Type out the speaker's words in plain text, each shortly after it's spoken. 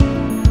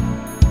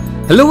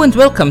Hello and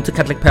welcome to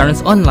Catholic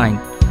Parents Online,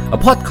 a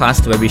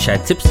podcast where we share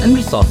tips and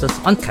resources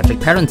on Catholic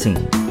parenting.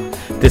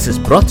 This is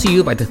brought to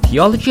you by the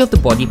Theology of the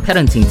Body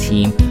parenting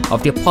team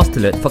of the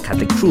Apostolate for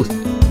Catholic Truth.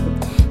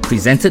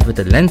 Presented with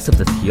the lens of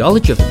the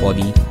theology of the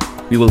body,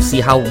 we will see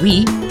how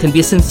we can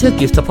be a sincere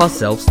gift of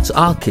ourselves to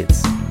our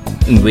kids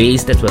in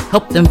ways that will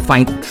help them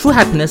find true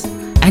happiness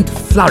and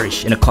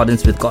flourish in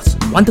accordance with God's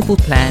wonderful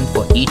plan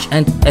for each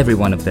and every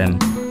one of them.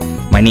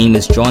 My name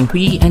is John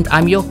Hui and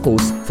I'm your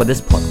host for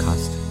this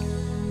podcast.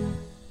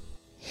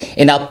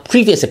 In our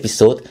previous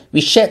episode,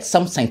 we shared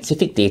some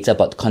scientific data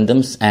about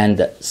condoms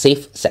and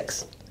safe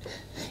sex.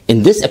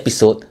 In this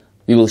episode,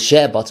 we will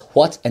share about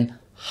what and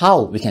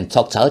how we can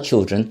talk to our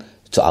children,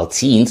 to our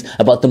teens,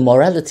 about the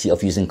morality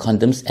of using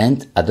condoms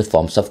and other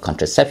forms of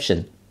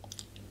contraception.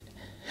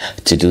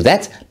 To do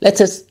that,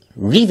 let us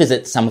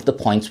revisit some of the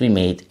points we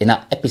made in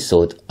our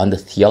episode on the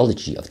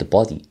theology of the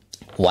body.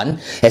 1.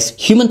 As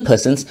human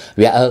persons,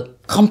 we are a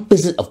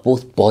composite of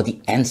both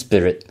body and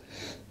spirit.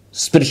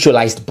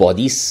 Spiritualized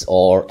bodies,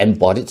 or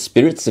embodied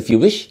spirits if you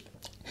wish.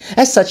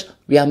 As such,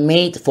 we are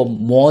made for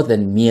more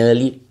than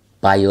merely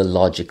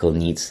biological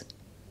needs.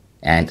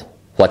 And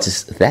what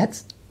is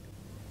that?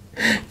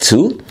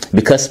 2,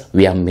 because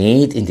we are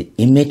made in the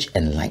image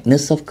and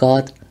likeness of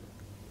God,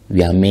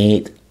 we are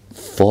made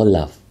for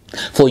love,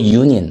 for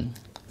union,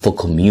 for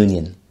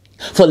communion,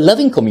 for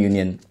loving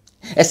communion.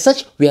 As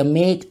such, we are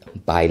made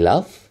by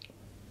love,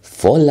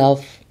 for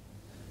love,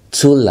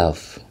 to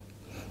love,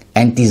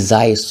 and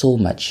desire so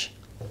much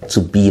to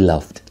be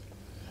loved.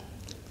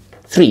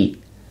 3.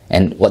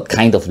 And what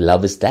kind of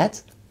love is that?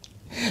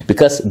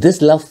 Because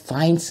this love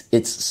finds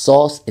its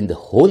source in the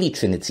Holy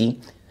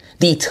Trinity,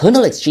 the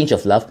eternal exchange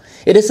of love.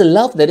 It is a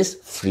love that is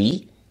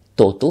free,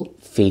 total,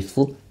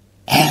 faithful,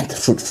 and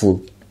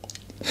fruitful.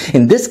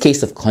 In this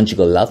case of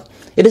conjugal love,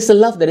 it is a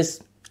love that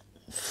is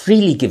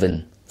freely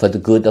given for the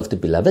good of the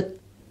beloved,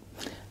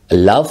 a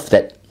love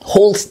that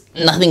holds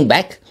nothing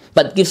back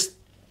but gives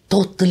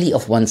totally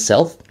of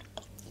oneself,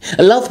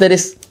 a love that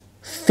is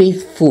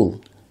faithful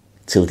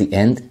till the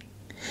end,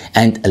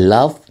 and a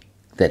love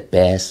that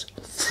bears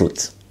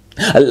fruit,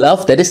 a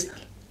love that is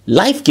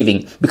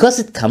life-giving because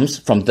it comes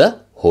from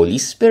the Holy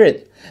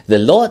Spirit, the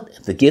Lord,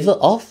 the giver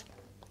of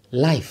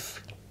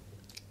life.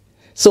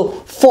 So,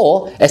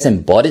 4, as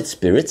embodied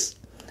spirits,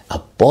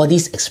 our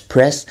bodies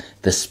express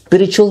the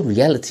spiritual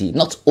reality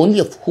not only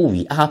of who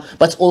we are,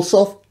 but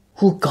also of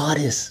who God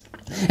is,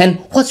 and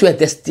what we are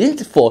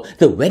destined for,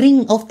 the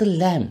wedding of the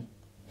Lamb,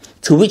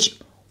 to which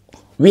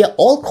we are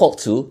all called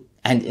to,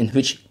 and in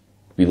which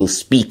we will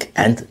speak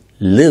and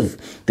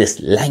live this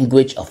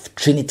language of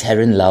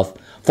Trinitarian love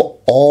for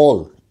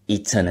all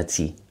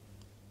eternity.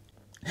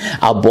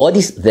 Our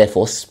bodies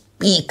therefore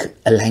speak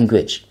a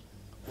language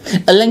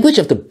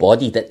of the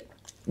body that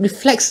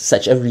reflects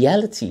such a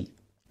reality.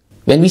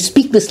 When we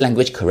speak this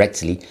language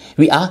correctly,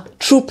 we are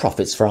true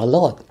prophets for our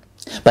Lord.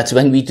 But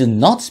when we do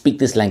not speak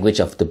this language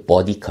of the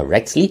body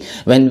correctly,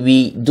 when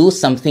we do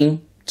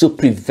something to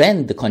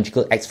prevent the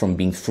conjugal acts from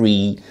being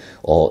free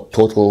or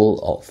total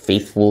or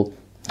faithful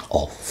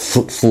or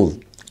fruitful,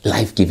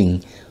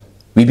 life-giving,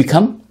 we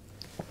become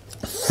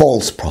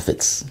false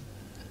prophets.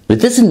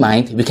 With this in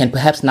mind, we can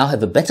perhaps now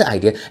have a better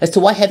idea as to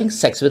why having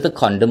sex with a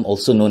condom,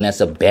 also known as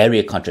a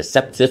barrier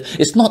contraceptive,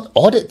 is not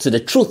ordered to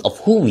the truth of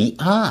who we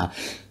are.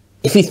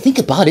 If we think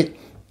about it,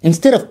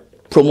 instead of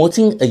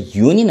promoting a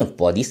union of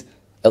bodies,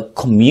 a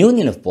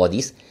communion of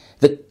bodies,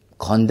 the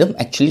condom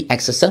actually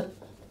acts as a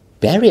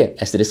barrier,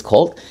 as it is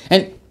called,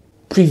 and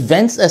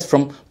prevents us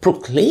from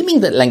proclaiming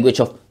that language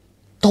of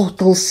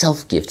total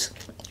self-gift,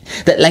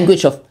 that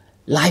language of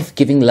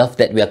life-giving love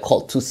that we are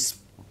called to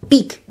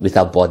speak with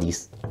our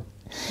bodies.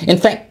 In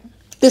fact,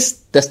 this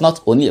does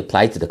not only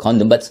apply to the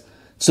condom, but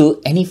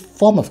to any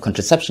form of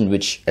contraception,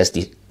 which, as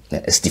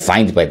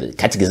defined by the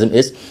Catechism,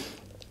 is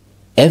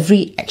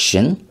every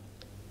action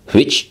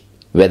which,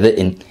 whether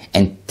in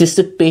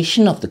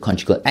anticipation of the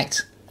conjugal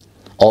act,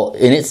 or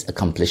in its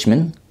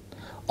accomplishment,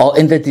 or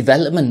in the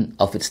development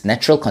of its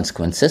natural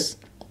consequences,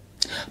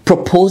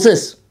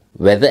 proposes,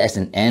 whether as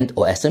an end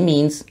or as a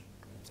means,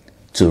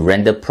 to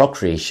render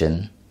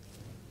procreation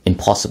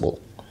impossible.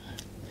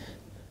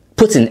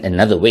 Put in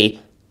another way,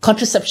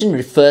 contraception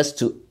refers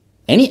to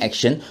any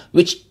action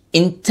which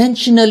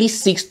intentionally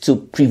seeks to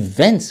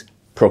prevent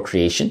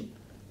procreation,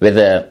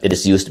 whether it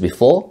is used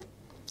before,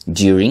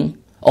 during,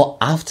 or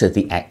after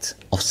the act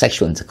of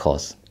sexual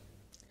intercourse.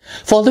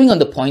 Following on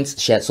the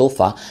points shared so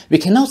far, we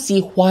can now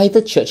see why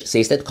the Church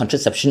says that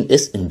contraception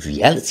is in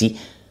reality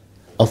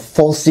a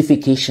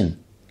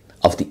falsification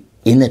of the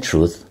inner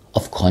truth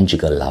of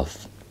conjugal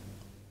love.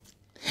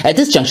 At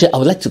this juncture, I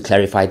would like to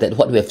clarify that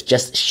what we have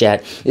just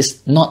shared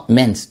is not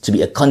meant to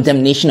be a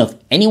condemnation of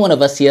any one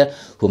of us here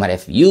who might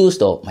have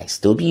used or might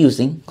still be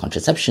using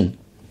contraception.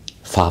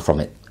 Far from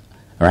it.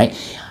 Alright?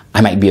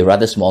 I might be a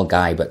rather small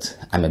guy, but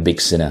I'm a big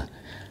sinner.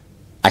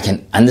 I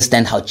can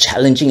understand how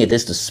challenging it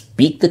is to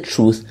speak the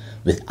truth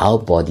with our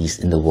bodies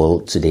in the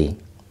world today.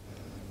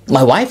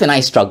 My wife and I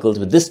struggled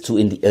with this too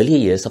in the earlier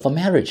years of our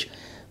marriage.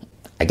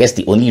 I guess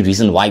the only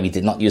reason why we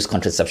did not use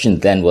contraception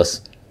then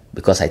was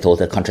because I told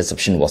her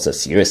contraception was a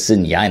serious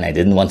sin, and I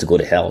didn't want to go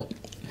to hell.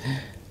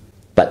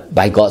 But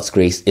by God's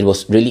grace, it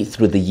was really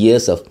through the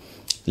years of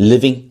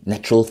living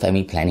natural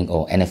family planning,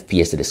 or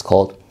NFP as it is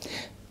called,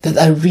 that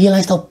I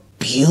realized how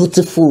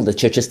beautiful the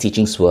church's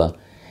teachings were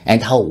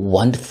and how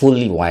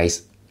wonderfully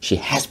wise she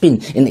has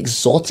been in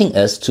exhorting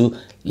us to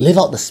live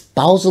out the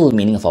spousal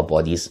meaning of our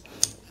bodies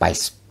by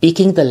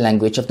speaking the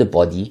language of the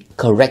body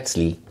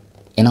correctly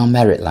in our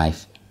married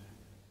life.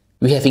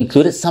 We have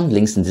included some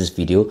links in this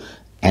video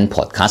and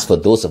podcast for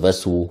those of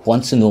us who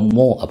want to know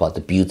more about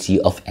the beauty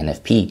of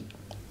NFP.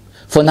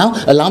 For now,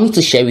 allow me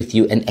to share with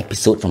you an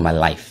episode from my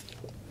life.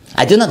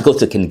 I did not go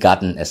to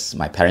kindergarten as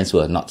my parents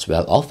were not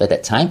well off at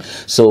that time,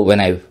 so when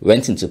I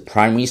went into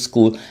primary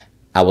school,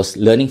 I was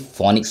learning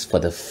phonics for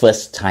the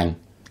first time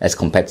as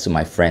compared to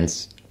my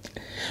friends.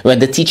 When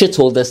the teacher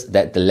told us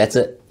that the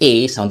letter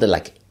A sounded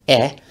like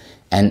air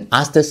and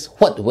asked us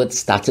what word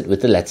started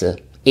with the letter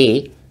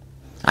A,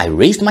 I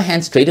raised my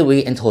hand straight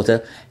away and told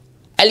her,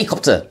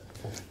 helicopter.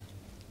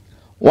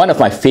 One of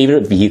my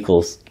favorite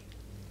vehicles.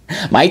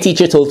 My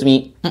teacher told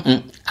me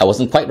I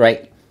wasn't quite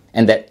right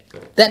and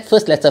that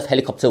first letter of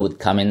helicopter would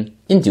come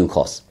in due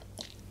course.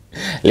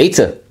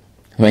 Later,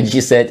 when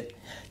she said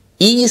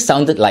E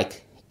sounded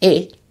like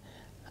A,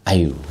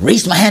 I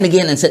raised my hand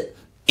again and said,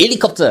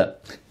 helicopter.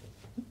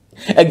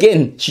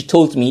 Again, she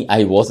told me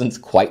I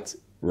wasn't quite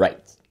right.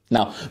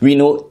 Now, we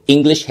know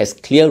English has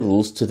clear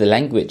rules to the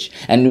language,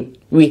 and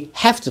we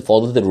have to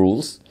follow the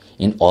rules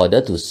in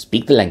order to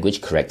speak the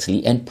language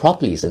correctly and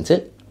properly, isn't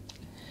it?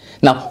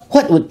 Now,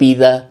 what would be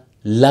the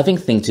loving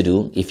thing to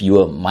do if you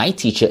were my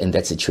teacher in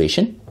that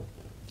situation?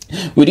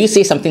 Would you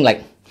say something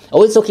like,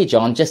 oh, it's okay,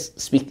 John, just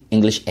speak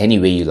English any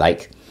way you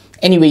like,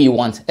 any way you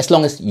want, as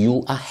long as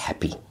you are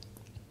happy.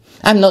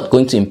 I'm not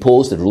going to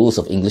impose the rules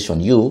of English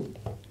on you.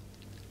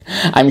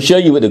 I'm sure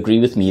you would agree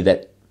with me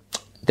that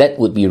that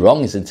would be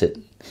wrong, isn't it?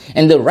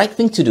 And the right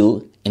thing to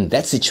do in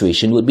that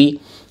situation would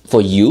be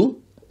for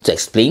you to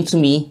explain to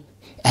me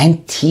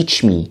and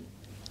teach me,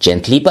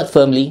 gently but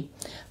firmly,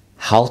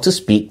 how to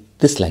speak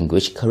this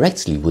language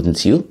correctly,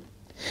 wouldn't you?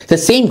 The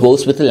same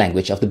goes with the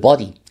language of the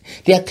body.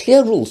 There are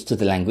clear rules to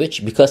the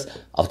language because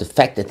of the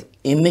fact that the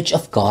image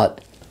of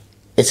God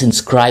is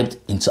inscribed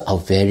into our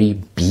very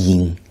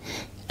being.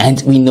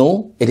 And we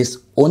know it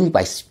is only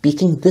by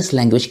speaking this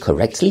language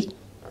correctly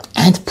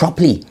and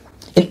properly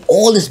in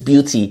all its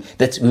beauty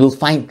that we will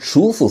find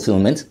true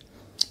fulfillment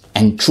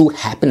and true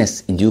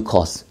happiness in due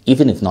course,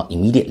 even if not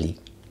immediately.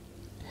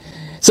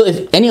 So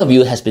if any of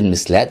you has been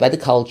misled by the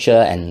culture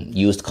and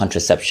used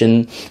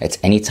contraception at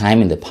any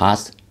time in the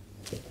past,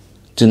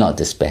 do not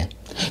despair.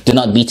 Do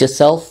not beat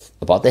yourself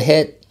about the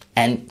head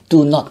and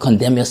do not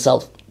condemn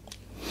yourself.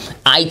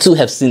 I too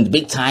have sinned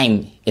big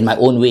time in my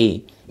own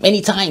way,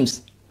 many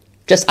times.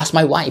 Just ask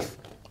my wife.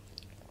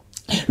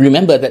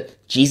 Remember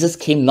that Jesus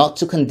came not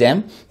to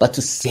condemn, but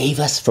to save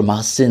us from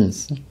our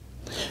sins.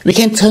 We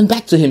can turn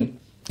back to Him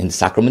in the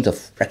sacrament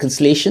of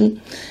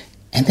reconciliation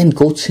and then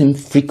go to Him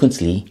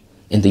frequently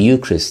in the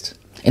Eucharist,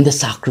 in the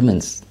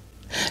sacraments.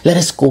 Let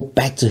us go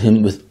back to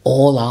Him with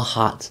all our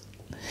heart.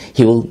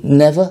 He will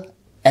never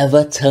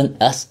ever turn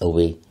us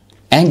away.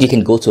 And you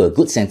can go to a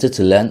good center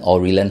to learn or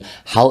relearn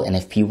how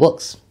NFP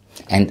works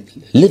and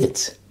live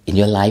it in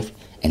your life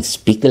and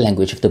speak the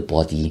language of the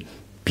body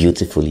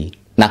beautifully.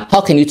 Now,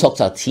 how can you talk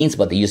to our teens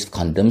about the use of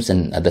condoms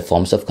and other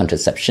forms of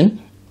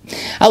contraception?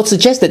 I would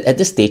suggest that at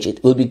this stage,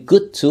 it will be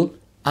good to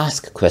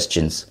ask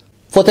questions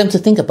for them to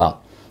think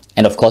about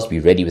and, of course, be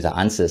ready with our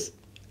answers.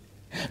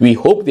 We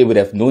hope they would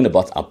have known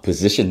about our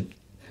position,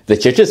 the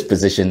church's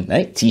position,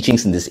 right?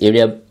 Teachings in this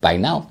area by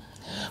now.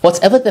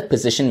 Whatever the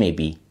position may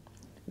be,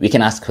 we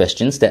can ask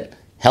questions that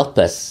help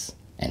us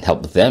and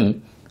help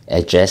them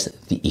address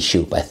the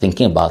issue by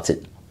thinking about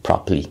it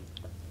properly.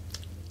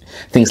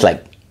 Things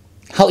like,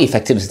 how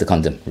effective is the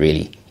condom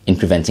really in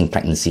preventing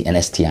pregnancy and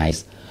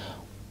STIs?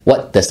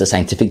 What does the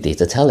scientific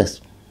data tell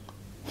us?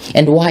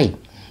 And why?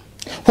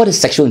 What is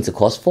sexual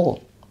intercourse for?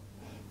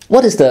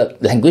 What is the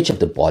language of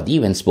the body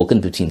when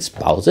spoken between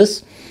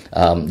spouses?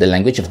 The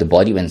language of the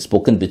body when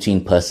spoken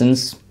between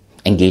persons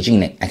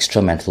engaging in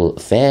extramarital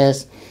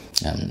affairs,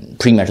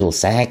 premarital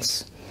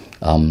sex?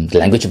 The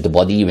language of the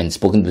body when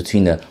spoken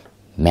between the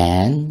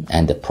man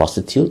and the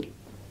prostitute?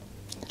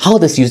 How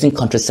does using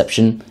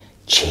contraception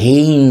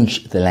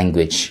change the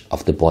language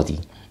of the body?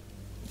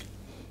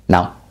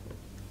 Now,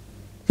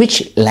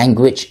 which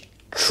language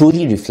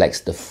truly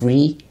reflects the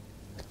free,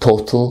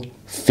 total,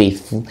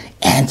 faithful,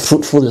 and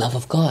fruitful love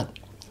of God?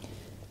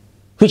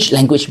 Which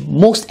language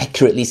most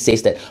accurately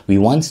says that we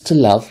want to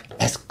love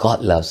as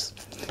God loves,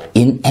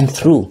 in and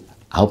through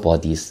our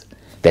bodies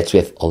that we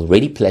have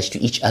already pledged to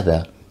each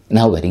other in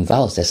our wedding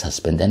vows as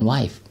husband and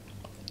wife?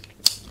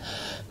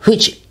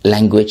 Which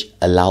language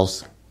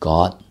allows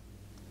God,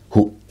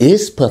 who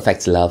is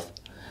perfect love,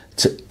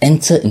 to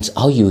enter into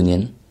our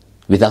union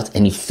without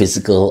any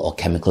physical or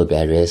chemical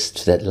barriers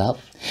to that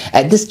love?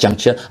 At this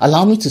juncture,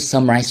 allow me to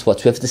summarize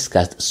what we have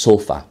discussed so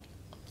far.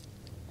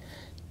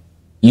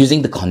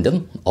 Using the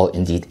condom, or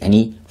indeed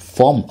any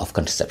form of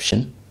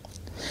contraception,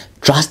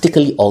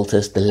 drastically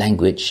alters the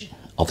language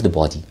of the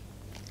body.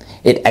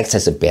 It acts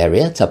as a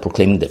barrier to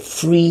proclaiming the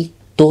free,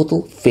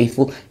 total,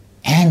 faithful,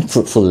 and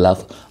fruitful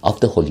love of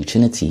the Holy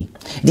Trinity,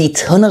 the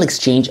eternal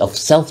exchange of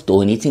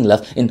self-donating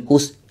love in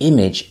whose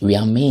image we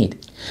are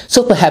made.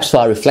 So perhaps for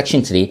our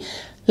reflection today,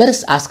 let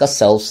us ask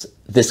ourselves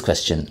this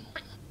question.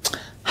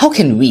 How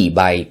can we,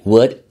 by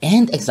word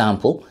and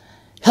example,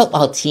 help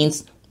our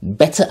teens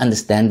better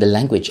understand the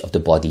language of the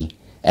body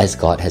as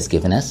God has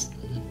given us?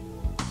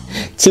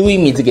 Till we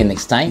meet again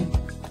next time,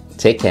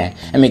 take care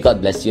and may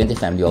God bless you and your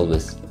family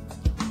always.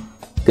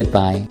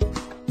 Goodbye.